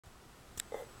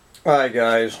Alright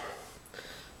guys,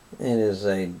 it is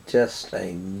just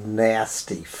a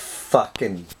nasty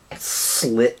fucking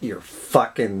slit your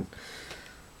fucking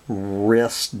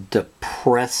wrist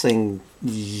depressing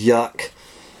yuck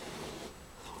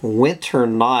winter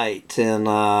night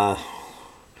and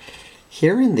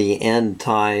here in the end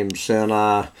times,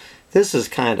 and this is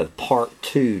kind of part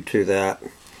 2 to that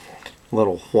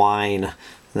little whine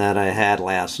that I had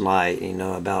last night, you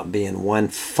know, about being one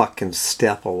fucking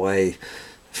step away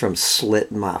from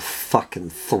slitting my fucking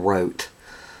throat.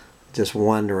 Just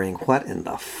wondering, what in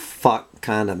the fuck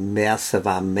kind of mess have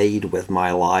I made with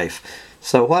my life?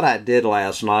 So what I did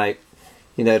last night,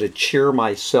 you know, to cheer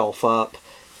myself up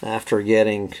after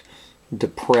getting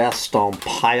depressed on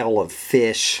Pile of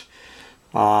Fish,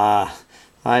 I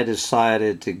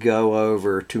decided to go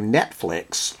over to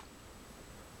Netflix.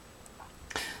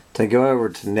 And,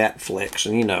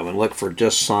 you know, and look for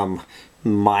just some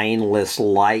mindless,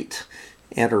 light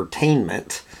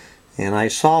entertainment. And I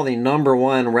saw the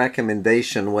 #1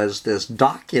 recommendation was this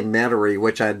documentary,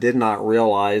 which I did not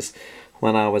realize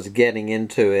when I was getting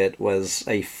into it was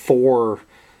a 4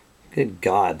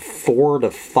 to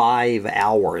 5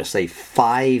 hours, a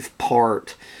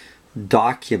 5-part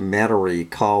documentary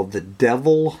called The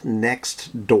Devil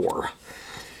Next Door.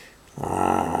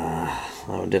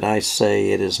 Did I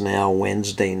say it is now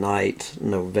Wednesday night,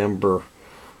 November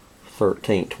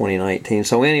 13th, 2019.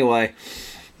 So anyway,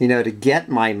 you know, to get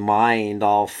my mind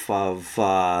off of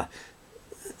how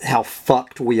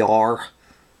fucked we are,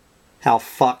 how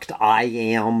fucked I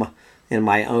am in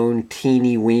my own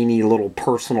teeny-weeny little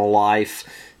personal life,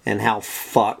 and how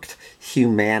fucked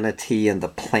humanity and the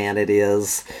planet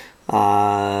is.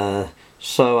 So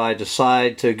I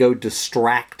decided to go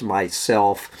distract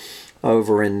myself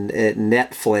over at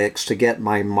Netflix to get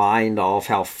my mind off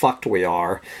how fucked we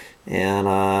are. And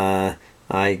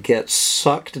I get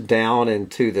sucked down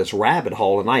into this rabbit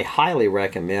hole, and I highly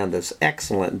recommend this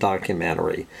excellent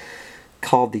documentary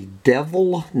called The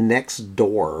Devil Next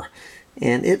Door.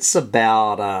 And it's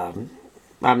about,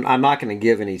 I'm not going to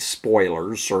give any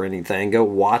spoilers or anything, go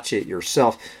watch it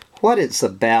yourself. What it's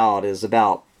about is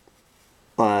about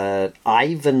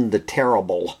Ivan the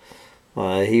Terrible.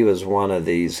 He was one of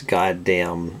these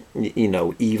goddamn, you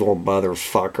know, evil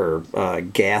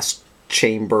motherfucker, gas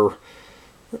chamber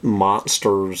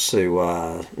monsters who,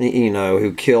 you know,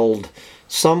 who killed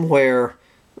somewhere,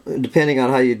 depending on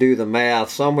how you do the math,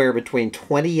 somewhere between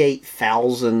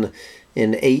 28,000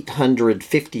 and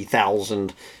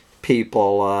 850,000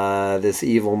 people. This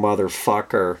evil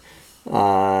motherfucker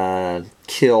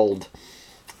killed,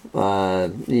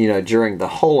 you know, during the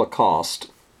Holocaust.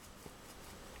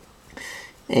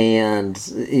 And,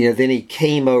 you know, then he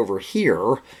came over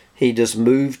here. He just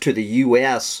moved to the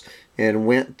U.S. and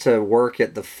went to work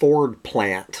at the Ford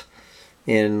plant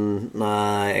in,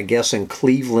 I guess, in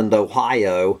Cleveland,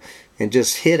 Ohio, and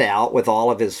just hid out with all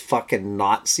of his fucking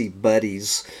Nazi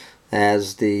buddies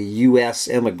as the U.S.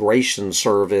 Immigration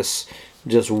Service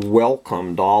just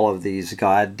welcomed all of these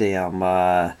goddamn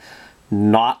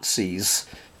Nazis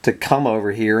to come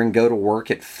over here and go to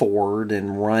work at Ford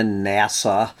and run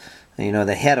NASA. You know,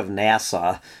 the head of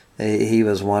NASA, he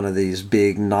was one of these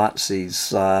big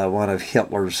Nazis, one of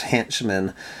Hitler's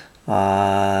henchmen.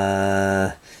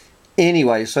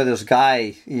 Anyway, so this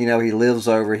guy, you know, he lives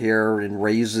over here and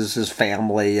raises his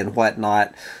family and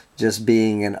whatnot, just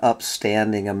being an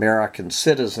upstanding American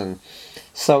citizen.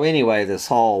 So anyway, this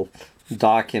whole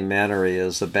documentary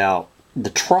is about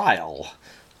the trial,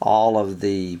 all of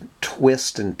the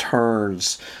twists and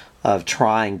turns of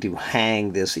trying to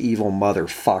hang this evil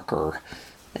motherfucker.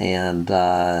 And,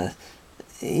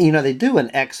 you know, they do an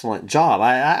excellent job.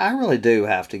 I really do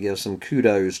have to give some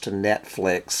kudos to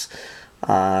Netflix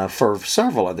for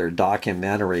several of their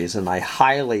documentaries, and I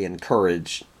highly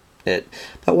encourage it.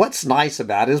 But what's nice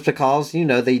about it is because, you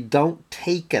know, they don't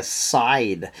take a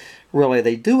side. Really,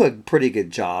 they do a pretty good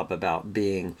job about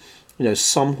being, you know,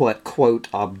 somewhat, quote,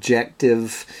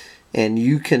 objective, and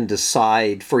you can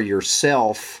decide for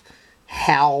yourself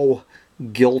how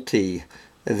guilty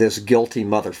this guilty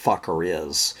motherfucker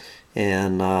is,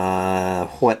 and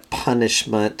what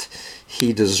punishment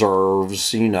he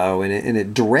deserves, you know, and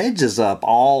it dredges up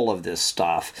all of this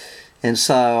stuff. And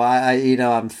so you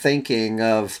know, I'm thinking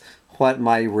of what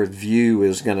my review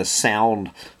is going to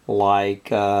sound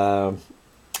like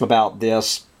about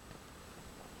this.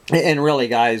 And really,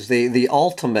 guys, the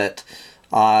ultimate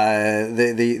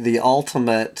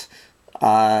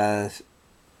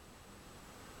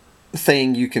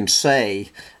thing you can say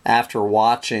after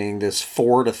watching this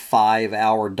 4 to 5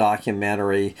 hour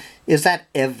documentary is that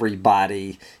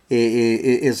everybody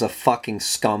is a fucking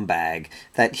scumbag.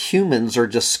 That humans are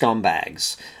just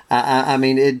scumbags. I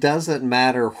mean, it doesn't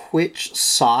matter which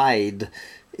side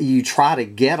you try to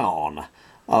get on.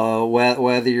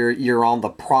 Whether you're on the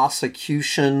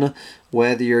prosecution,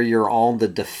 whether you're on the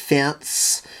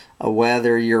defense,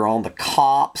 whether you're on the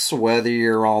cops, whether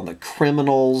you're on the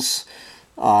criminals.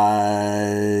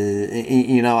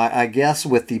 You know, I guess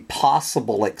with the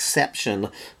possible exception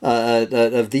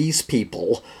of these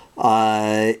people,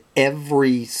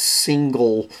 every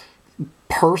single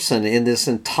person in this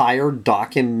entire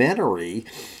documentary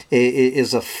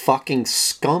is a fucking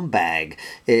scumbag.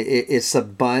 It's a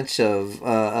bunch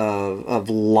of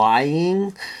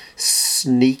lying,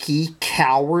 sneaky,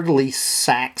 cowardly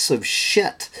sacks of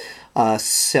shit.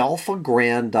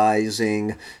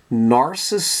 Self-aggrandizing,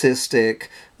 narcissistic,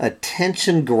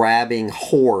 attention-grabbing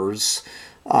whores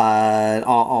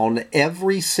on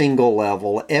every single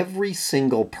level, every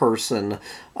single person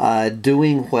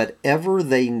doing whatever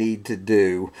they need to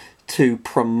do to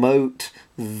promote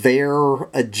their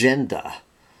agenda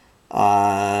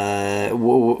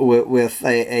with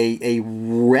a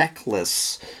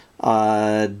reckless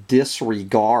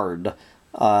disregard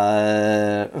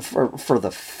for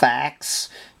the facts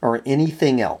or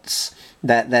anything else.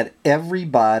 That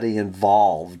everybody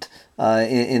involved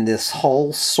in this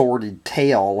whole sordid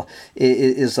tale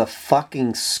is a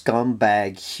fucking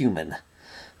scumbag human.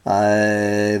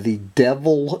 The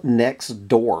devil next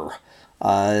door.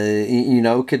 You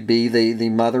know, could be the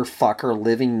motherfucker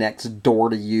living next door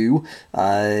to you.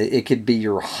 It could be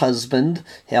your husband.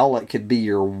 Hell, it could be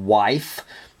your wife.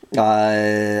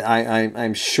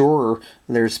 I'm sure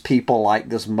there's people like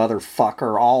this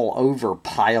motherfucker all over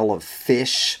Pile of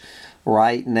Fish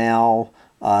right now.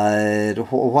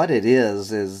 What it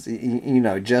is, you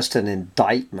know, just an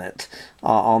indictment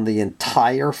on the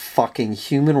entire fucking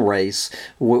human race.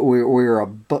 We're a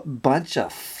bunch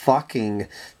of fucking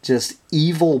just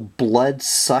evil,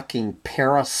 blood-sucking,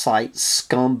 parasite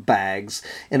scumbags,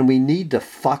 and we need to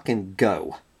fucking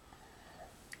go.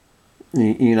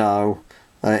 You know,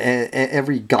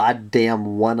 every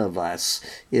goddamn one of us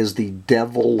is the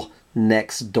devil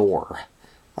next door.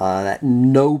 That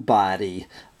nobody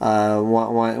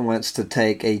wants to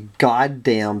take a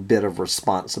goddamn bit of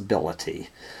responsibility.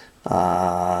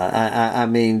 I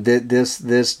mean,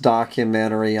 this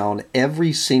documentary on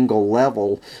every single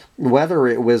level, whether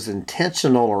it was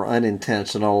intentional or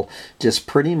unintentional, just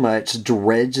pretty much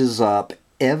dredges up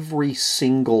every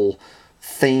single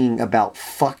thing about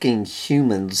fucking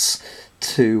humans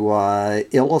to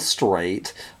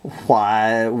illustrate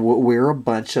why we're a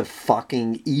bunch of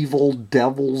fucking evil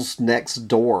devils next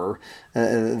door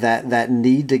that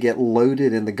need to get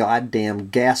loaded in the goddamn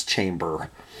gas chamber.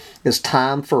 It's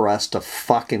time for us to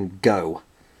fucking go.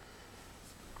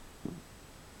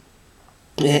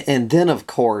 And then, of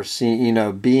course, you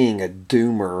know, being a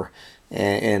doomer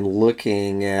and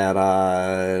looking at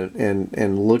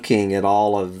and looking at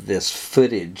all of this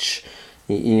footage,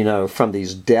 you know, from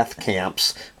these death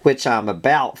camps, which I'm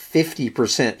about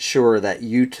 50% sure that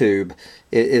YouTube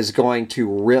is going to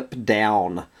rip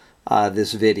down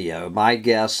this video. My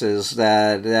guess is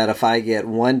that if I get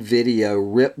one video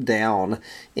ripped down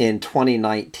in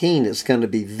 2019, it's going to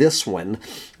be this one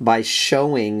by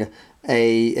showing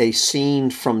a scene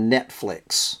from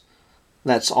Netflix.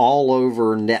 That's all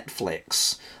over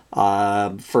Netflix.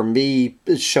 For me,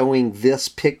 showing this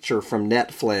picture from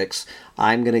Netflix,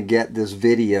 I'm going to get this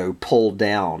video pulled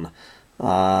down. You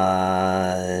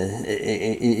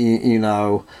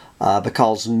know,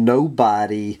 because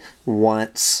nobody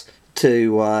wants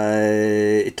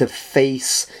to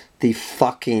face the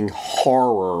fucking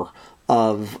horror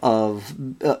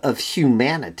of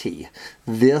humanity.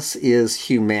 This is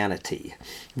humanity.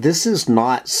 This is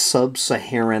not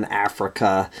sub-Saharan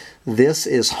Africa. This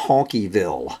is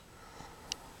Honkyville.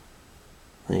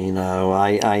 You know,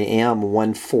 I am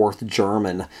 1/4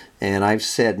 German, and I've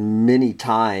said many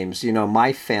times, you know,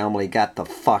 my family got the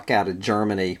fuck out of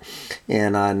Germany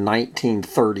in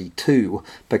 1932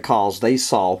 because they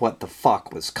saw what the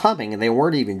fuck was coming, and they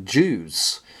weren't even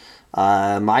Jews.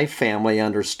 My family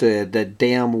understood that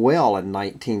damn well in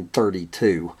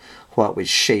 1932 what was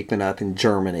shaping up in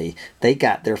Germany. They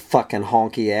got their fucking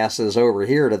honky asses over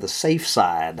here to the safe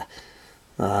side.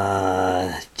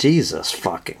 Jesus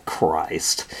fucking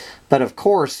Christ. But of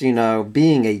course, you know,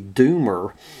 being a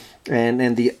doomer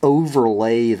and the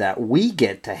overlay that we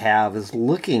get to have is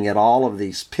looking at all of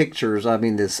these pictures. I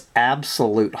mean, this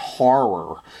absolute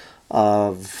horror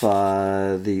of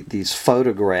these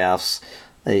photographs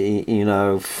you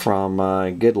know, from,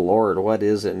 good Lord, what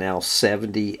is it now,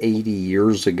 70, 80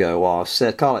 years ago,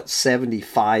 call it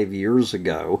 75 years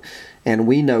ago, and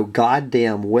we know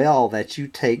goddamn well that you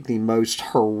take the most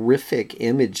horrific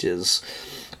images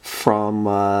from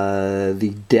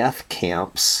the death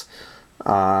camps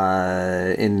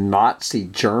in Nazi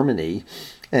Germany,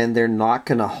 and they're not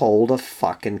going to hold a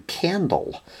fucking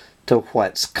candle to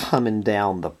what's coming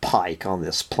down the pike on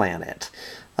this planet.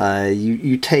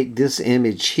 You take this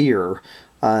image here,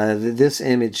 this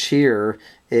image here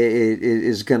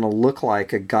is going to look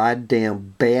like a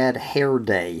goddamn bad hair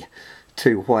day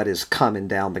to what is coming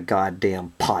down the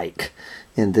goddamn pike.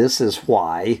 And this is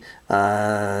why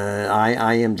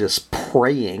I am just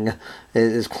praying,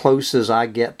 as close as I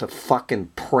get to fucking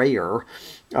prayer,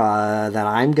 that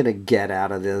I'm going to get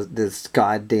out of this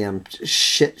goddamn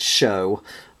shit show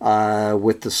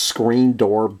with the screen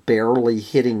door barely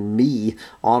hitting me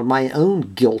on my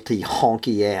own guilty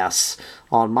honky ass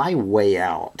on my way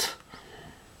out.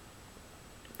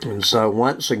 And so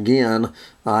once again,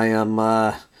 I'm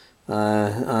gonna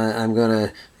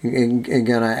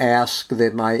ask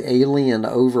that my alien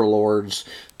overlords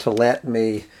to let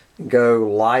me go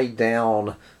lie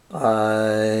down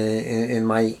in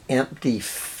my empty,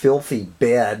 filthy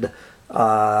bed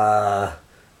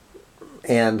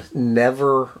and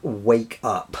never wake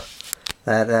up.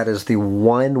 That is the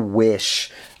one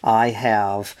wish I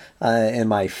have in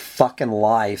my fucking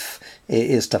life,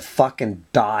 is to fucking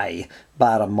die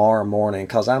by tomorrow morning,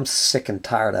 because I'm sick and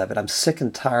tired of it. I'm sick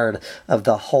and tired of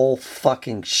the whole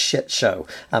fucking shit show.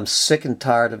 I'm sick and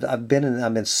tired of, I've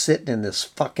been sitting in this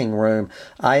fucking room.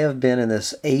 I have been in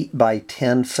this 8 by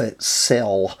 10 foot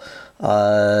cell,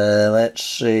 let's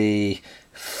see,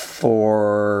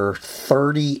 for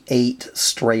 38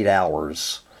 straight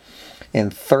hours. In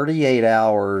 38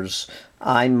 hours,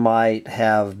 I might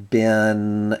have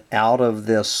been out of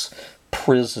this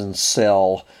prison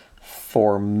cell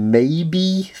for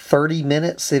maybe 30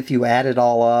 minutes if you add it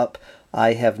all up.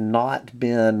 I have not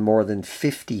been more than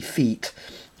 50 feet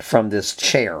from this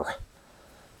chair.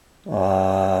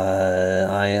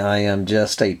 I am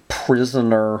just a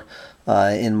prisoner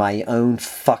in my own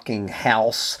fucking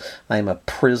house. I'm a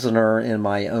prisoner in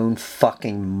my own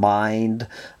fucking mind.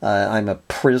 I'm a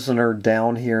prisoner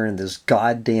down here in this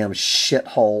goddamn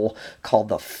shithole called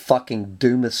the fucking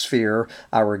Doomosphere.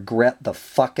 I regret the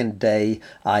fucking day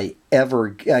I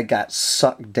got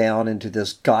sucked down into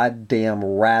this goddamn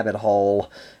rabbit hole.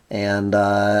 And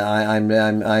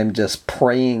I'm just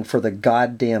praying for the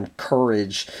goddamn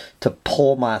courage to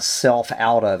pull myself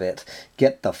out of it,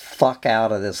 get the fuck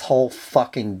out of this whole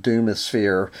fucking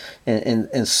Doomosphere,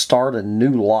 and start a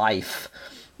new life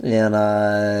in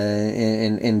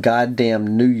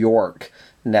goddamn New York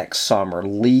next summer.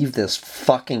 Leave this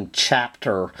fucking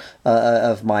chapter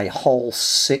of my whole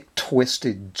sick,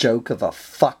 twisted joke of a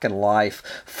fucking life,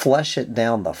 flush it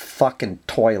down the fucking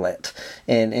toilet,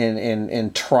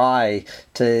 and try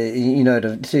to, you know,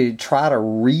 to try to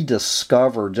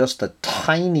rediscover just the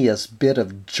tiniest bit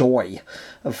of joy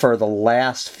for the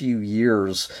last few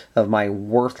years of my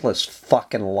worthless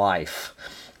fucking life.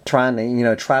 Trying to, you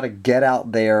know, try to get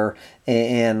out there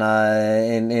and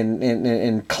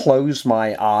close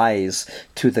my eyes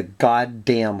to the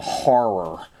goddamn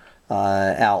horror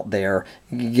out there.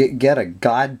 Get a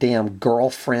goddamn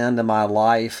girlfriend in my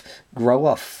life, grow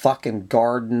a fucking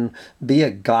garden, be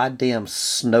a goddamn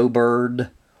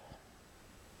snowbird.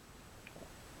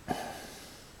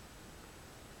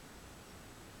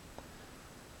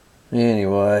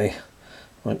 Anyway,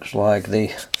 looks like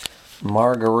the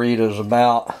margarita's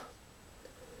about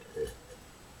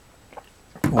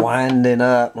winding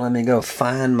up. Let me go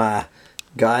find my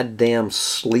goddamn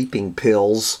sleeping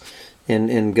pills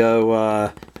and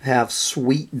go have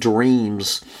sweet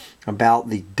dreams about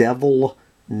the devil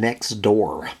next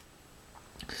door.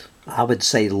 I would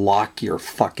say lock your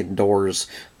fucking doors.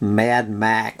 Mad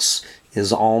Max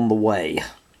is on the way.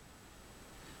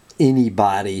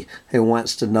 Anybody who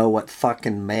wants to know what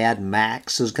fucking Mad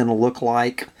Max is going to look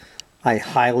like, I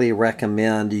highly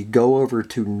recommend you go over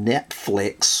to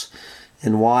Netflix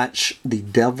and watch The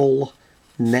Devil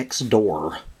Next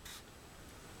Door.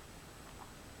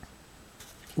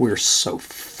 We're so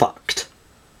fucked.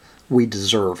 We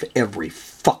deserve every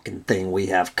fucking thing we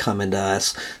have coming to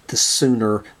us. The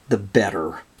sooner, the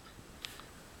better.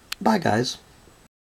 Bye, guys.